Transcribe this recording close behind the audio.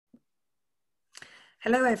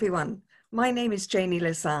Hello, everyone. My name is Janie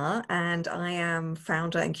Lazar, and I am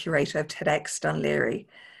founder and curator of TEDx Dunleary,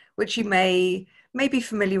 which you may be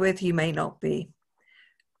familiar with, you may not be.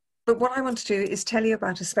 But what I want to do is tell you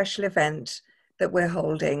about a special event that we're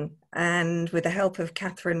holding, and with the help of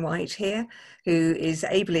Catherine White here, who is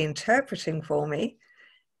ably interpreting for me,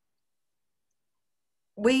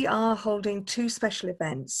 we are holding two special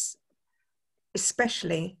events,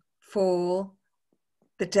 especially for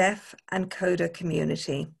the deaf and coder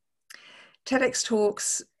community. TEDx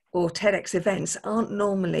talks or TEDx events aren't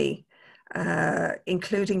normally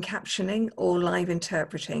including captioning or live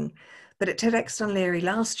interpreting, but at TEDx Dunleary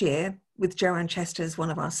last year, with Joanne Chester as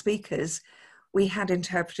one of our speakers, we had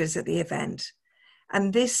interpreters at the event.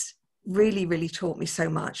 And this really, really taught me so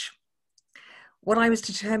much. What I was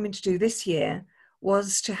determined to do this year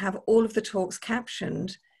was to have all of the talks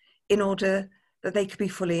captioned in order that they could be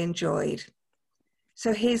fully enjoyed.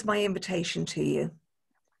 So here's my invitation to you.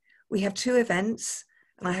 We have two events,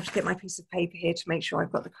 and I have to get my piece of paper here to make sure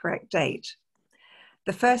I've got the correct date.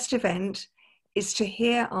 The first event is to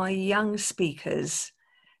hear our young speakers.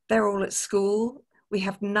 They're all at school. We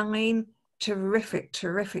have 9 terrific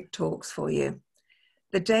talks for you.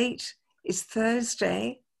 The date is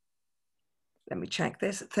Thursday, let me check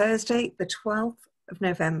this, Thursday, the 12th of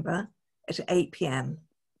November at 8 p.m.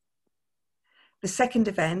 The second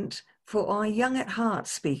event for our young at heart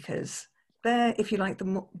speakers. They're, if you like,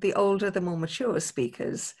 the older, the more mature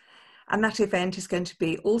speakers. And that event is going to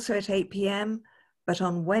be also at 8 p.m, but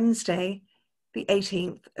on Wednesday, the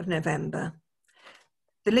 18th of November.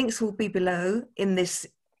 The links will be below in this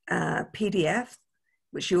PDF,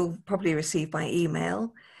 which you'll probably receive by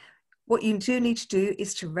email. What you do need to do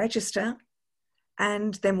is to register,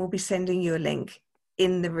 and then we'll be sending you a link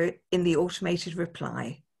in the automated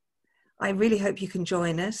reply. I really hope you can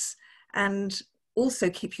join us, and also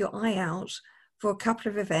keep your eye out for a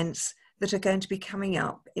couple of events that are going to be coming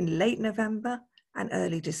up in late November and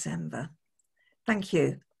early December. Thank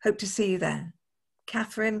you. Hope to see you there.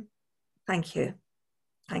 Catherine, thank you.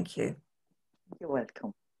 Thank you. You're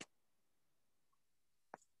welcome.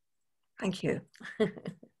 Thank you.